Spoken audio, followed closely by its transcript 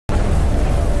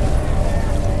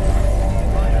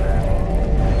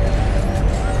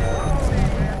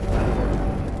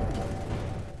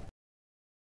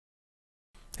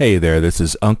Hey there, this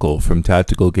is Uncle from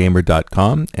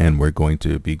tacticalgamer.com, and we're going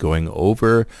to be going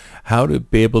over how to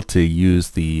be able to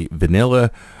use the vanilla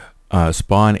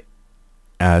spawn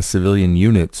as civilian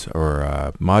units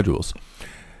or modules,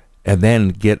 and then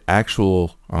get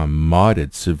actual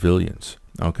modded civilians.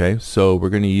 Okay, so we're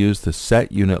going to use the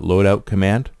set unit loadout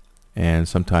command and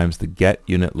sometimes the get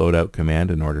unit loadout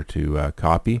command in order to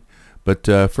copy. But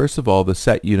first of all, the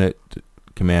set unit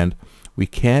command, we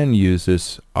can use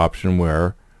this option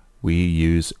where we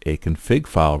use a config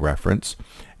file reference,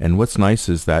 and what's nice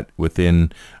is that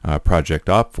within Project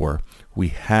Op4 we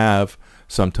have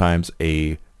sometimes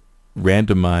a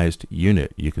randomized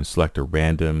unit. You can select a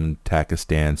random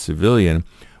Takistan civilian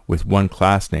with one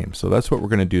class name. So that's what we're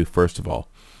going to do first of all.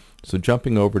 So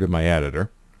jumping over to my editor.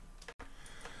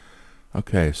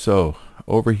 Okay, so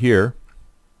over here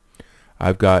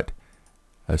I've got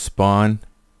a spawn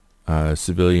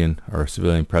civilian or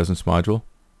civilian presence module.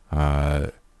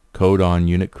 Code on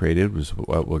unit created was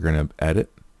what we're going to edit.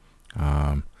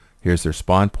 Here's their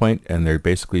spawn point, and they're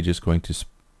basically just going to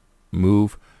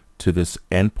move to this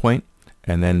endpoint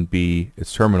and then be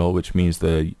its terminal, which means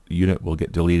the unit will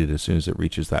get deleted as soon as it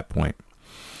reaches that point.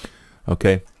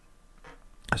 Okay,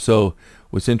 so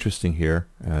what's interesting here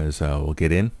is we'll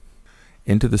get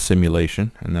into the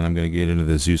simulation, and then I'm going to get into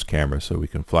the Zeus camera so we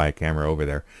can fly a camera over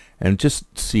there and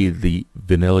just see the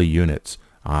vanilla units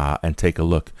and take a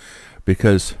look,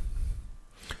 because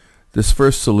this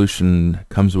first solution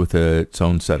comes with its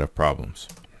own set of problems.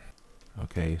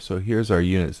 Okay, so here's our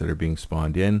units that are being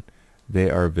spawned in. They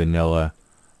are vanilla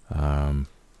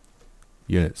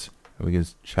units. And we can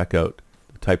check out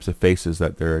the types of faces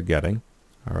that they're getting.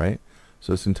 Alright,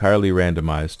 so it's entirely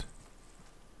randomized.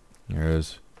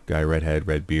 There's guy, red head,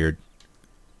 red beard.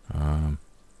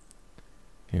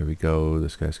 Here we go.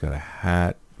 This guy's got a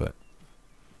hat, but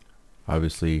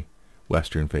obviously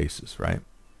Western faces, right?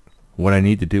 What I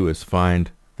need to do is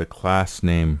find the class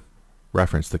name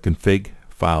reference, the config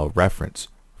file reference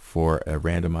for a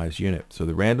randomized unit. So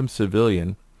the random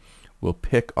civilian will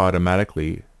pick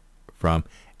automatically from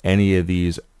any of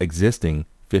these existing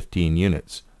 15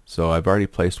 units. So I've already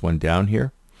placed one down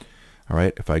here.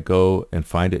 Alright, if I go and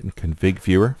find it in config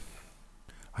viewer,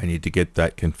 I need to get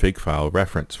that config file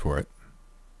reference for it.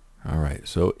 Alright,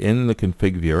 so in the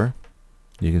config viewer,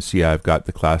 you can see I've got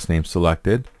the class name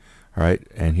selected. Alright,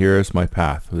 and here's my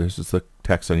path. This is the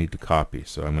text I need to copy.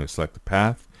 So I'm going to select the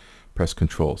path, press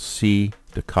Control C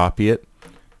to copy it,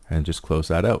 and just close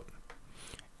that out.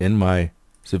 In my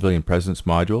civilian presence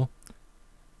module,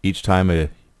 each time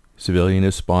a civilian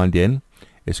is spawned in,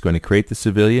 it's going to create the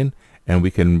civilian, and we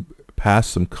can pass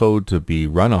some code to be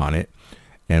run on it,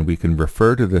 and we can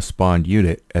refer to the spawned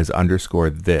unit as underscore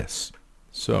this.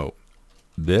 So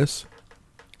this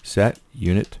set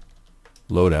unit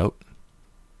loadout,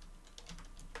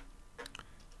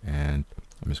 and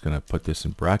I'm just going to put this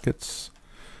in brackets,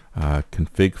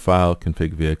 config file,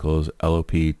 config vehicles,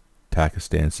 LOP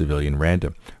Takistan civilian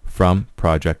random from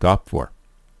Project Op4.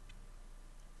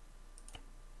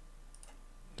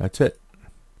 That's it.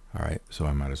 Alright, so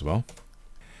I might as well.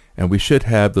 And we should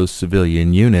have those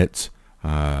civilian units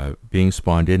being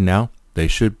spawned in now. They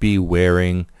should be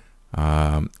wearing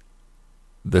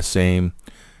the same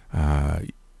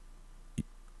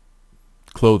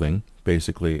clothing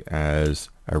basically as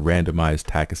a randomized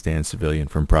Takistan civilian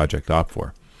from Project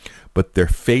Op4, but their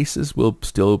faces will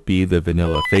still be the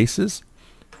vanilla faces,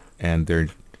 and their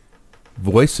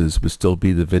voices will still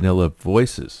be the vanilla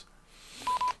voices.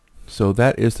 So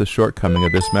that is the shortcoming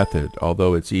of this method,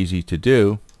 although it's easy to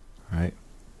do. Right,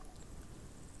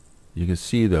 you can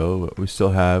see though we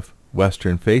still have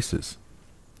Western faces.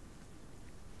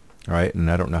 Alright, and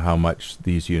I don't know how much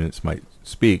these units might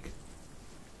speak.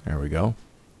 There we go.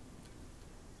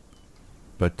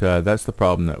 But that's the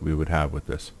problem that we would have with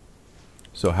this.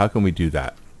 So how can we do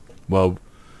that? Well,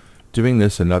 doing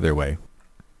this another way,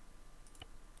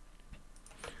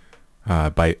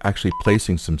 by actually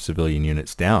placing some civilian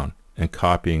units down and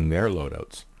copying their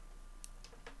loadouts.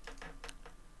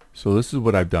 So this is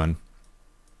what I've done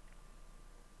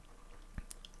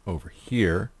over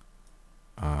here,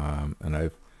 and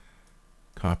I've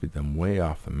copied them way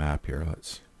off the map here.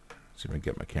 Let's see if I can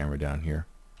get my camera down here.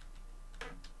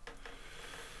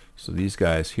 So these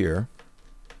guys here,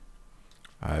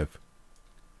 I've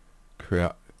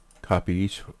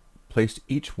placed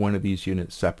each one of these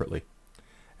units separately,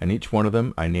 and each one of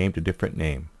them I named a different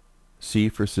name. C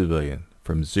for civilian,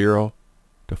 from 0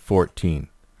 to 14.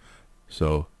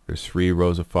 So there's 3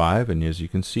 rows of 5, and as you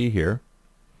can see here,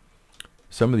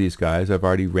 some of these guys I've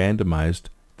already randomized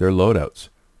their loadouts.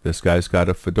 This guy's got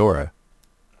a fedora.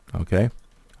 Okay,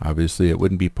 Obviously, it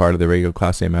wouldn't be part of the regular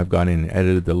class name. I've gone in and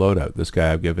edited the loadout. This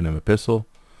guy, I've given him a pistol,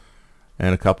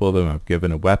 and a couple of them I've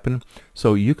given a weapon.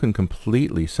 So you can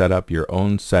completely set up your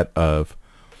own set of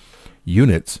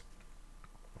units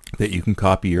that you can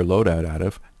copy your loadout out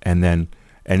of, and then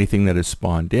anything that is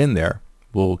spawned in there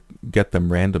will get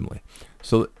them randomly.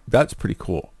 So that's pretty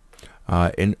cool.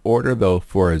 In order though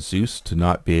for a Zeus to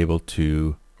not be able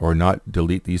to, or not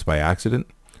delete these by accident,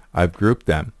 I've grouped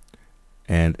them,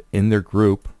 and in their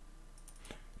group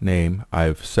name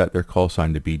I've set their call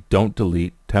sign to be don't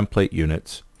delete template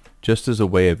units, just as a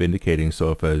way of indicating.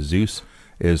 So if a Zeus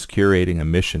is curating a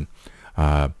mission,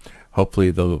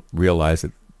 hopefully they'll realize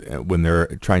that when they're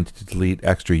trying to delete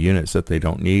extra units that they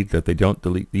don't need, that they don't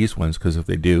delete these ones, because if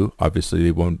they do, obviously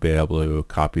they won't be able to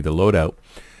copy the loadout.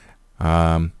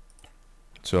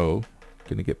 So I'm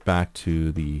going to get back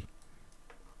to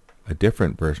a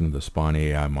different version of the spawn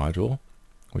AI module,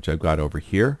 which I've got over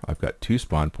here. I've got 2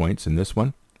 spawn points in this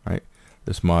one, right?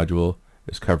 This module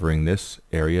is covering this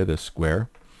area, this square,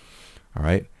 all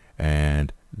right?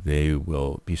 And they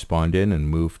will be spawned in and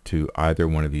moved to either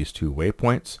one of these 2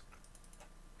 waypoints.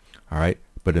 All right,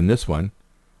 but in this one,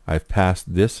 I've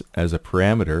passed this as a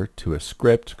parameter to a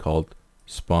script called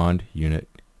spawned unit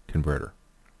converter.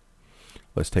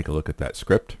 Let's take a look at that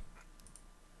script.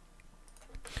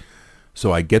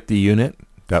 So I get the unit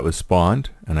that was spawned,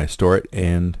 and I store it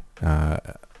in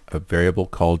a variable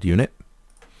called unit.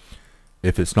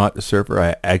 If it's not the server,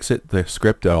 I exit the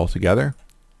script altogether,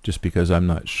 just because I'm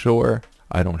not sure.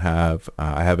 I don't have,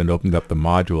 I haven't opened up the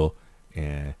module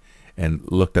and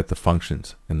looked at the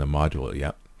functions in the module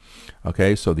yet.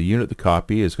 Okay, so the unit to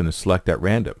copy is going to select at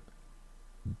random.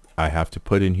 I have to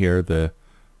put in here the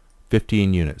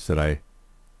 15 units that I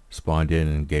spawned in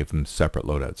and gave them separate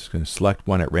loadouts. It's going to select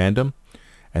one at random,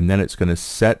 and then it's going to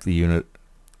set the unit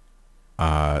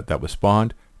that was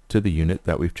spawned to the unit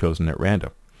that we've chosen at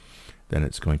random. Then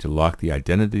it's going to lock the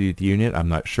identity of the unit. I'm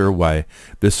not sure why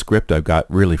this script I've got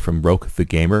really from Roke the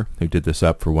Gamer, who did this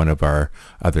up for one of our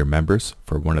other members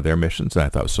for one of their missions, and I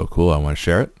thought it was so cool I want to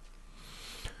share it.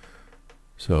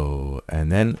 So,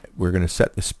 and then we're going to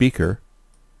set the speaker.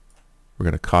 We're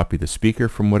going to copy the speaker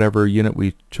from whatever unit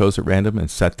we chose at random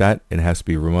and set that, and it has to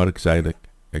be remote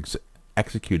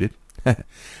executed. And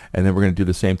then we're going to do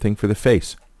the same thing for the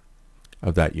face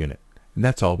of that unit. And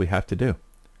that's all we have to do.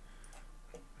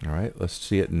 All right, let's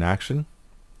see it in action.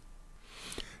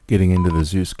 Getting into the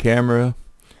Zeus camera,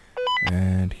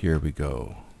 and here we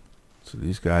go. So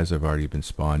these guys have already been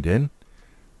spawned in.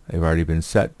 They've already been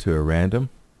set to a random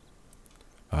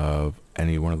of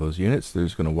any one of those units. They're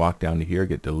just going to walk down to here,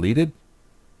 get deleted.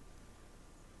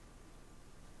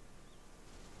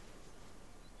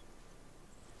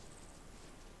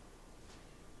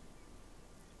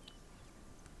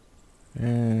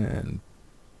 And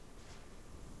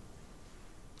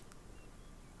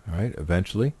all right,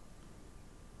 eventually.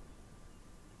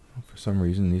 For some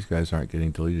reason, these guys aren't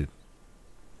getting deleted.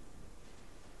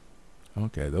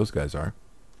 Okay, those guys are.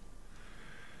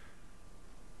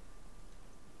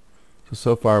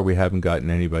 So far we haven't gotten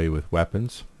anybody with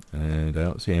weapons, and I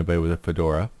don't see anybody with a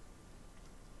fedora.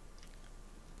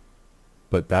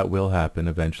 But that will happen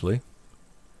eventually.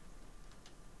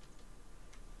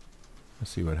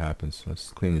 Let's see what happens.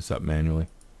 Let's clean this up manually.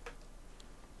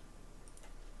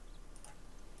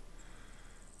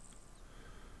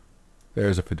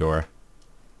 There's a fedora.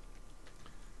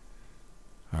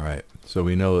 Alright, so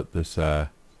we know that this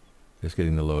is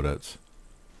getting the loadouts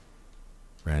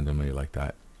randomly like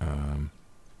that.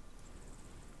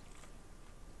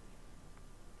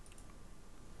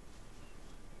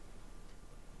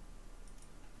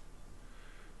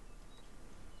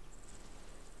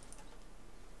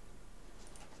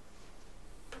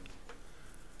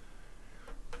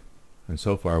 And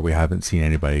so far we haven't seen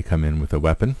anybody come in with a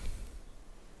weapon.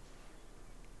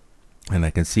 And I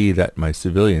can see that my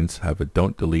civilians have a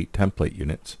don't delete template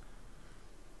units.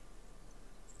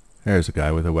 There's a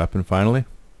guy with a weapon finally.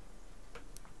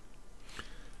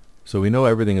 So we know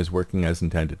everything is working as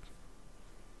intended.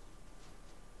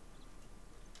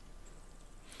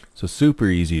 So super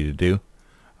easy to do.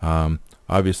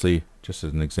 Obviously, just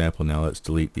as an example now, let's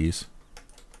delete these.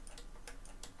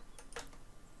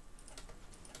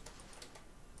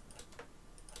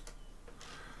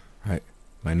 Right,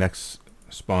 my next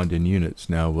spawned in units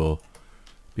now will,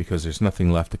 because there's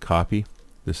nothing left to copy,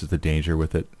 this is the danger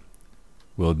with it,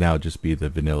 will now just be the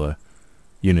vanilla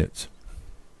units.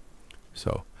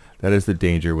 So that is the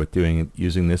danger with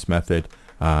using this method,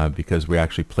 because we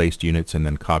actually placed units and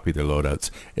then copied their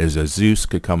loadouts, is a Zeus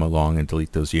could come along and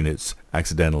delete those units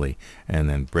accidentally and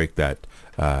then break that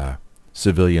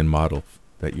civilian model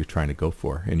that you're trying to go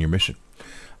for in your mission.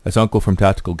 That's Uncle from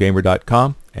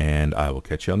TacticalGamer.com, and I will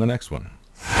catch you on the next one.